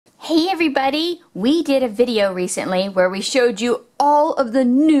Hey everybody! We did a video recently where we showed you all of the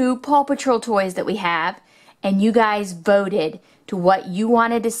new Paw Patrol toys that we have, and you guys voted to what you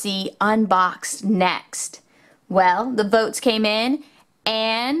wanted to see unboxed next. Well, the votes came in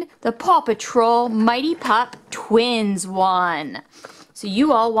and the Paw Patrol Mighty Pup Twins won. So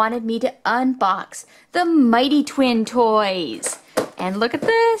you all wanted me to unbox the Mighty Twin toys. And look at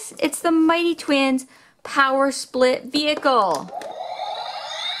this! It's the Mighty Twins Power Split Vehicle.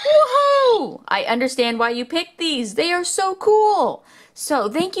 Woohoo! I understand why you picked these. They are so cool. So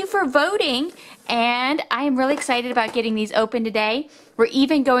thank you for voting, and I am really excited about getting these open today. We're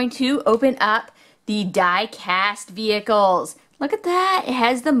even going to open up the die-cast vehicles. Look at that. It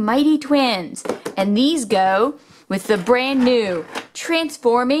has the Mighty Twins, and these go with the brand new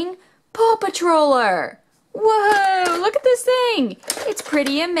transforming Paw Patroller. Whoa! Look at this thing. It's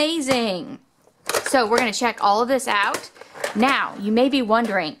pretty amazing. So we're going to check all of this out. Now, you may be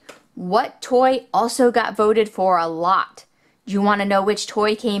wondering, what toy also got voted for a lot? Do you want to know which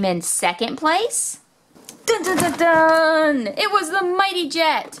toy came in second place? Dun dun dun dun! It was the Mighty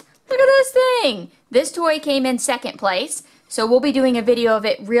Jet! Look at this thing! This toy came in second place, so we'll be doing a video of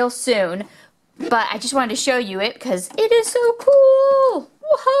it real soon. But I just wanted to show you it because it is so cool!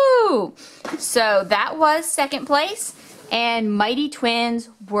 Woohoo! So that was second place, and Mighty Twins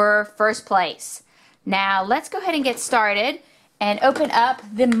were first place. Now let's go ahead and get started and open up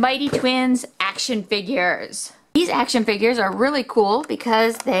the Mighty Twins action figures. These action figures are really cool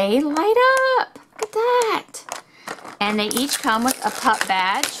because they light up. Look at that. And they each come with a pup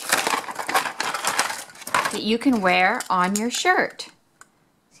badge that you can wear on your shirt.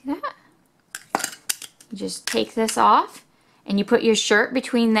 See that? You just take this off and you put your shirt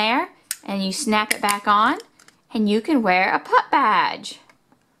between there and you snap it back on and you can wear a pup badge.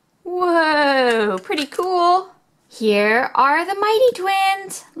 Whoa, pretty cool. Here are the Mighty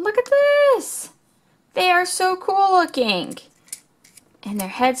Twins. Look at this. They are so cool looking. And their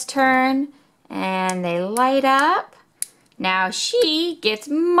heads turn and they light up. Now she gets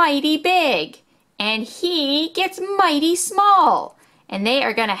mighty big and he gets mighty small. And they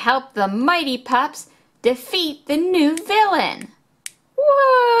are going to help the Mighty Pups defeat the new villain.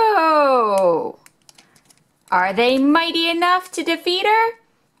 Whoa! Are they mighty enough to defeat her?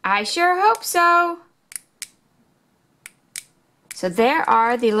 I sure hope so. So there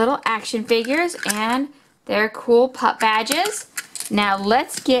are the little action figures and their cool pup badges. Now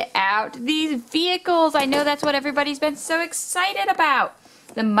let's get out these vehicles. I know that's what everybody's been so excited about.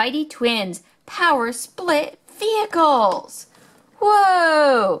 The Mighty Twins Power Split Vehicles.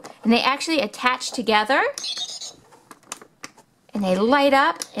 Whoa! And they actually attach together. And they light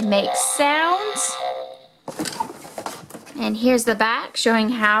up and make sounds. And here's the back showing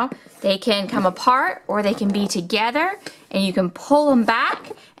how they can come apart or they can be together, and you can pull them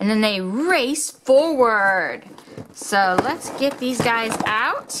back and then they race forward. So let's get these guys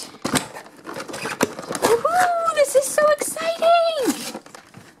out. Woohoo! This is so exciting!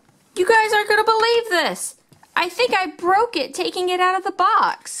 You guys aren't going to believe this. I think I broke it taking it out of the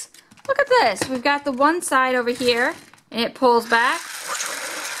box. Look at this. We've got the one side over here and it pulls back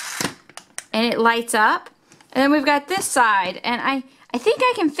and it lights up. And then we've got this side, and I think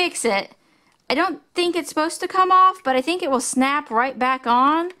I can fix it. I don't think it's supposed to come off, but I think it will snap right back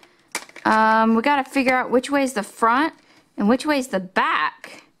on. We got to figure out which way is the front and which way is the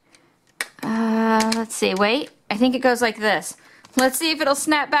back. Let's see, wait. I think it goes like this. Let's see if it'll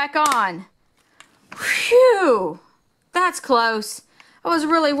snap back on. Whew! That's close. I was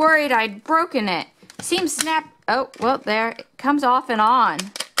really worried I'd broken it. Seems snap... Oh, well, there. It comes off and on.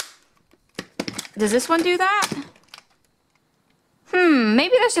 Does this one do that?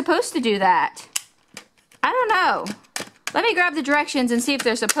 Maybe they're supposed to do that. I don't know. Let me grab the directions and see if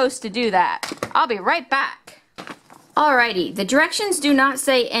they're supposed to do that. I'll be right back. Alrighty, the directions do not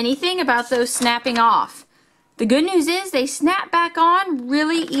say anything about those snapping off. The good news is they snap back on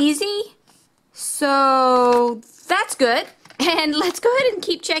really easy. So that's good. And let's go ahead and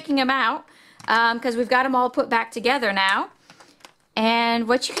keep checking them out because we've got them all put back together now. And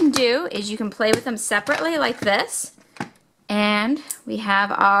what you can do is you can play with them separately like this. And we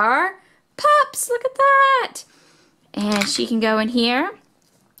have our Pups. Look at that. And she can go in here.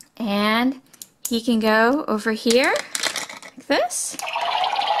 And he can go over here like this.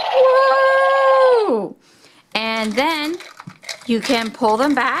 Whoa! And then you can pull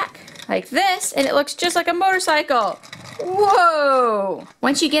them back like this. And it looks just like a motorcycle. Whoa!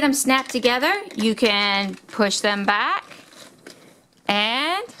 Once you get them snapped together, you can push them back.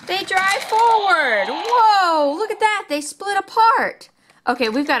 And they drive forward. Whoa, look at that. They split apart. Okay,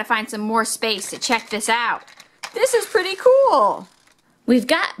 we've got to find some more space to check this out. This is pretty cool. We've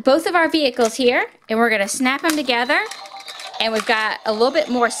got both of our vehicles here, and we're gonna snap them together, and we've got a little bit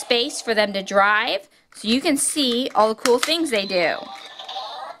more space for them to drive, so you can see all the cool things they do.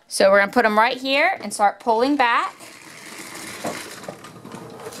 So we're gonna put them right here and start pulling back.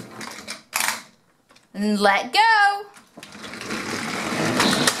 And let go.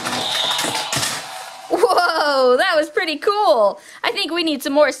 Whoa, that was pretty cool. I think we need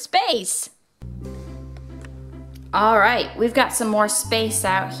some more space. All right, we've got some more space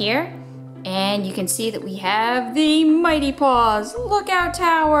out here. And you can see that we have the Mighty Paws Lookout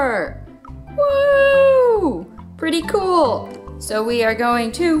Tower. Woo! Pretty cool. So we are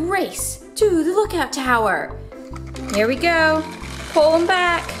going to race to the lookout tower. Here we go. Pull them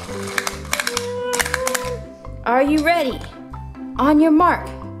back. Are you ready? On your mark,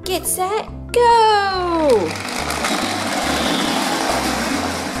 get set, go!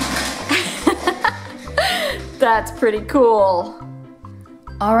 That's pretty cool.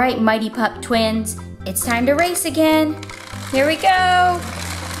 All right, Mighty Pup twins, it's time to race again. Here we go.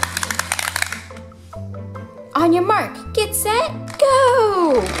 On your mark, get set,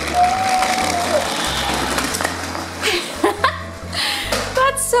 go!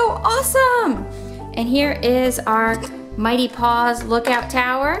 That's so awesome! And here is our Mighty Paws Lookout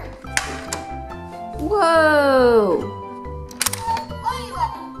Tower. Whoa!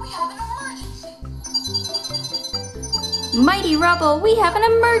 Mighty Rubble, we have an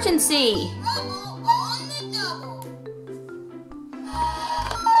emergency! Rubble on the double!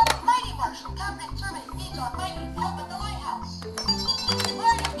 Mighty Marshal, Captain Termite needs our mighty help at the lighthouse.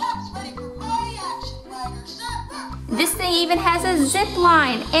 Mighty Pups ready for party action. Riders set. This thing even has a zip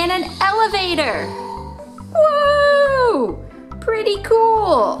line and an elevator! Whoa! Pretty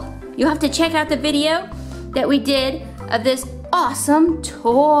cool! You'll have to check out the video that we did of this awesome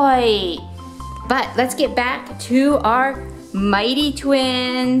toy. But let's get back to our Mighty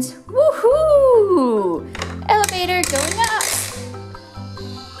Twins. Woohoo! Elevator going up.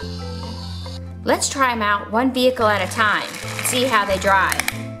 Let's try them out one vehicle at a time. See how they drive.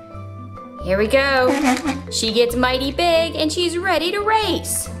 Here we go. She gets mighty big and she's ready to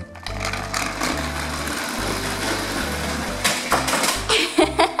race.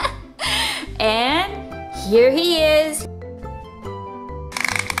 And here he is.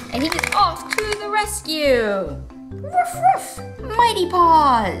 And he's off to the rescue. Woof woof, Mighty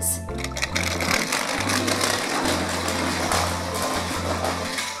Paws.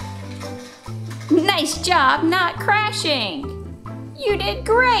 Nice job not crashing. You did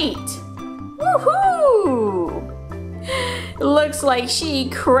great. Woohoo! Looks like she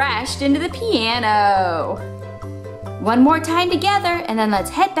crashed into the piano. One more time together and then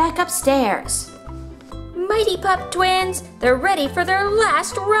let's head back upstairs. Mighty Pup twins, they're ready for their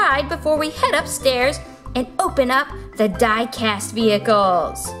last ride before we head upstairs and open up the die-cast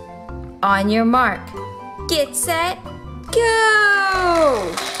vehicles. On your mark, get set,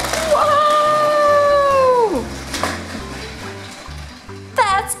 go! Whoa!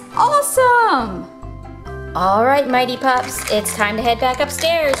 That's awesome! All right, Mighty Pups, it's time to head back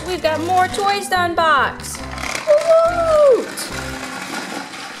upstairs. We've got more toys to unbox. Woot!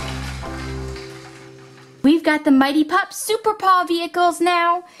 We've got the Mighty Pup Super Paw vehicles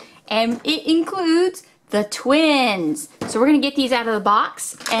now, and it includes the twins. So we're gonna get these out of the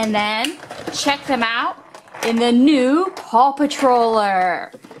box and then check them out in the new Paw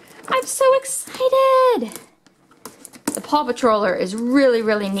Patroller. I'm so excited. The Paw Patroller is really,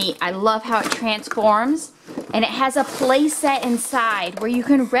 really neat. I love how it transforms, and it has a play set inside where you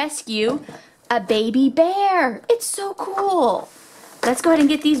can rescue a baby bear. It's so cool. Let's go ahead and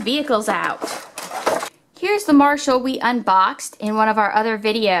get these vehicles out. Here's the Marshall we unboxed in one of our other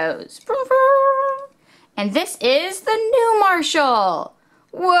videos. And this is the new Marshall.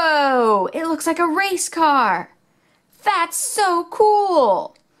 Whoa, it looks like a race car. That's so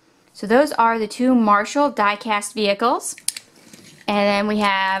cool. So those are the two Marshall die-cast vehicles. And then we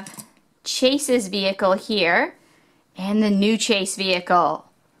have Chase's vehicle here and the new Chase vehicle.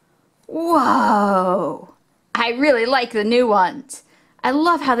 Whoa, I really like the new ones. I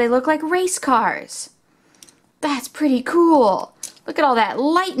love how they look like race cars. That's pretty cool. Look at all that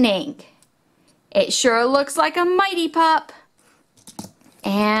lightning. It sure looks like a Mighty Pup.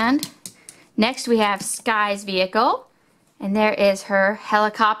 And next we have Sky's vehicle. And there is her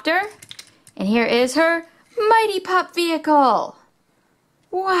helicopter. And here is her Mighty Pup vehicle.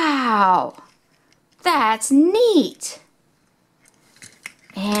 Wow. That's neat.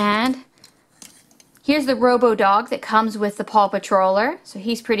 And here's the Robo Dog that comes with the Paw Patroller. So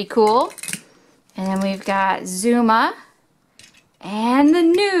he's pretty cool. And then we've got Zuma and the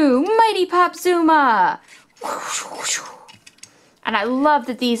new Mighty Pup Zuma. And I love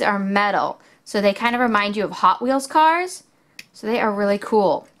that these are metal. So they kind of remind you of Hot Wheels cars. So they are really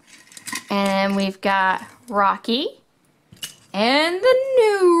cool. And we've got Rocky. And the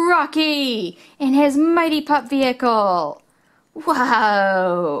new Rocky in his Mighty Pup vehicle.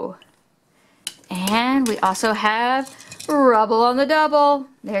 Whoa. And we also have Rubble on the Double.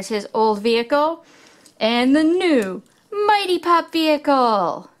 There's his old vehicle. And the new Mighty Pup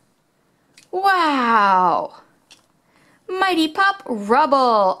vehicle. Wow. Mighty Pup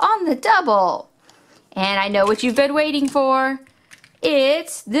Rubble on the Double. And I know what you've been waiting for.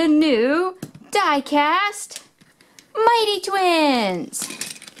 It's the new die-cast Mighty Twins.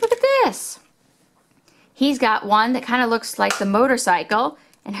 Look at this. He's got one that kind of looks like the motorcycle,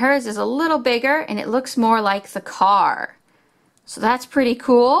 and hers is a little bigger, and it looks more like the car. So that's pretty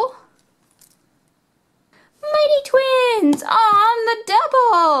cool. Mighty Twins on the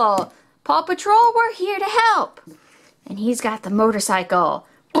Double. Paw Patrol, we're here to help. And he's got the motorcycle.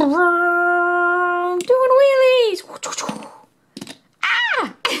 Doing wheelies.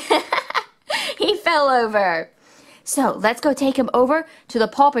 Ah! He fell over. So let's go take him over to the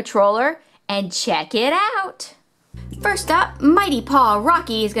Paw Patroller and check it out. First up, Mighty Paw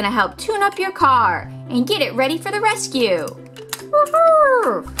Rocky is going to help tune up your car and get it ready for the rescue.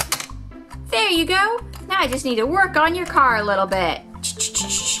 Woohoo! There you go. Now I just need to work on your car a little bit.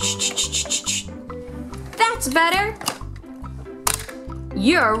 That's better.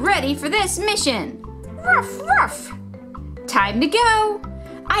 You're ready for this mission. Ruff, ruff. Time to go.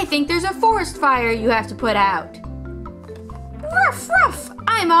 I think there's a forest fire you have to put out. Ruff, ruff.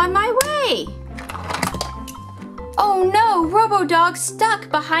 I'm on my way. Oh no, Robo-Dog's stuck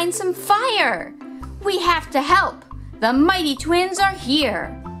behind some fire. We have to help. The Mighty Twins are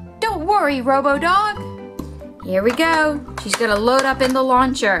here. Don't worry, Robo-Dog. Here we go. She's gonna load up in the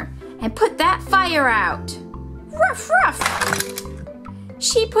launcher and put that fire out. Ruff, ruff.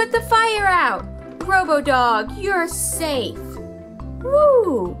 She put the fire out. Robo-Dog, you're safe.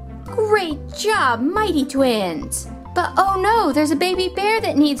 Woo! Great job, Mighty Twins. But oh no, there's a baby bear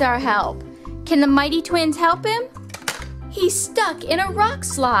that needs our help. Can the Mighty Twins help him? He's stuck in a rock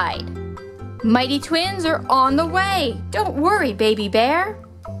slide. Mighty Twins are on the way. Don't worry, baby bear.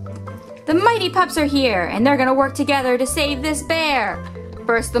 The Mighty Pups are here, and they're gonna work together to save this bear.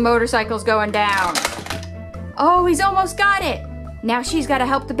 First, the motorcycle's going down. Oh, he's almost got it. Now she's gotta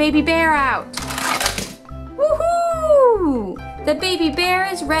help the baby bear out. Woohoo! The baby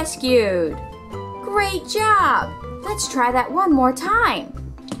bear is rescued. Great job. Let's try that one more time.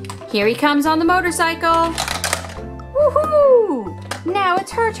 Here he comes on the motorcycle. Woohoo! Now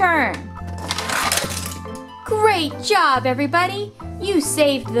it's her turn. Great job, everybody. You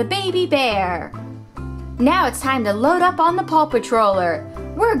saved the baby bear. Now it's time to load up on the Paw Patroller.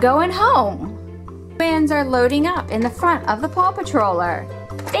 We're going home. Twins are loading up in the front of the Paw Patroller.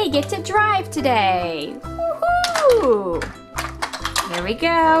 They get to drive today. Woohoo! Here we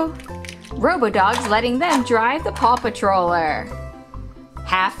go. Robo-Dog's letting them drive the Paw Patroller.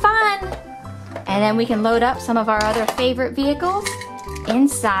 Have fun! And then we can load up some of our other favorite vehicles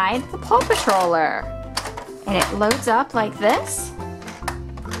inside the Paw Patroller. And it loads up like this.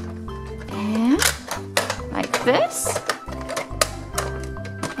 And like this.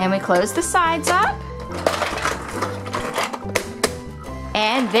 And we close the sides up.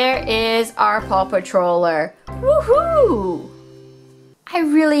 And there is our Paw Patroller. Woohoo! I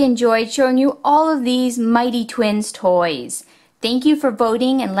really enjoyed showing you all of these Mighty Twins toys. Thank you for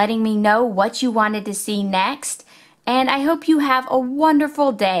voting and letting me know what you wanted to see next. And I hope you have a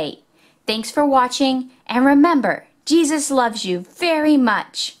wonderful day. Thanks for watching, and remember, Jesus loves you very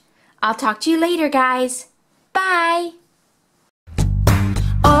much. I'll talk to you later, guys. Bye!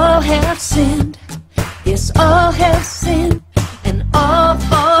 All have sinned, yes, all have sinned, and all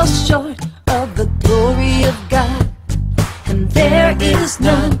fall short of the glory of God. And there is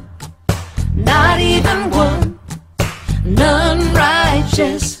none, not even one, none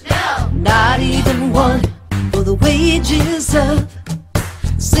righteous, no, not even one. For the wages of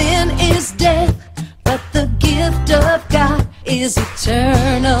sin is death, but the gift of God is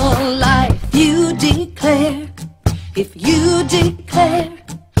eternal life. You declare, if you declare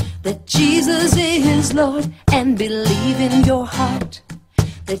that Jesus is Lord, and believe in your heart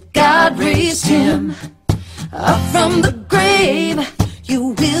that God raised him up from the grave, you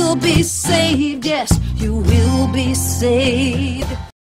will be saved. Yes, you will be saved.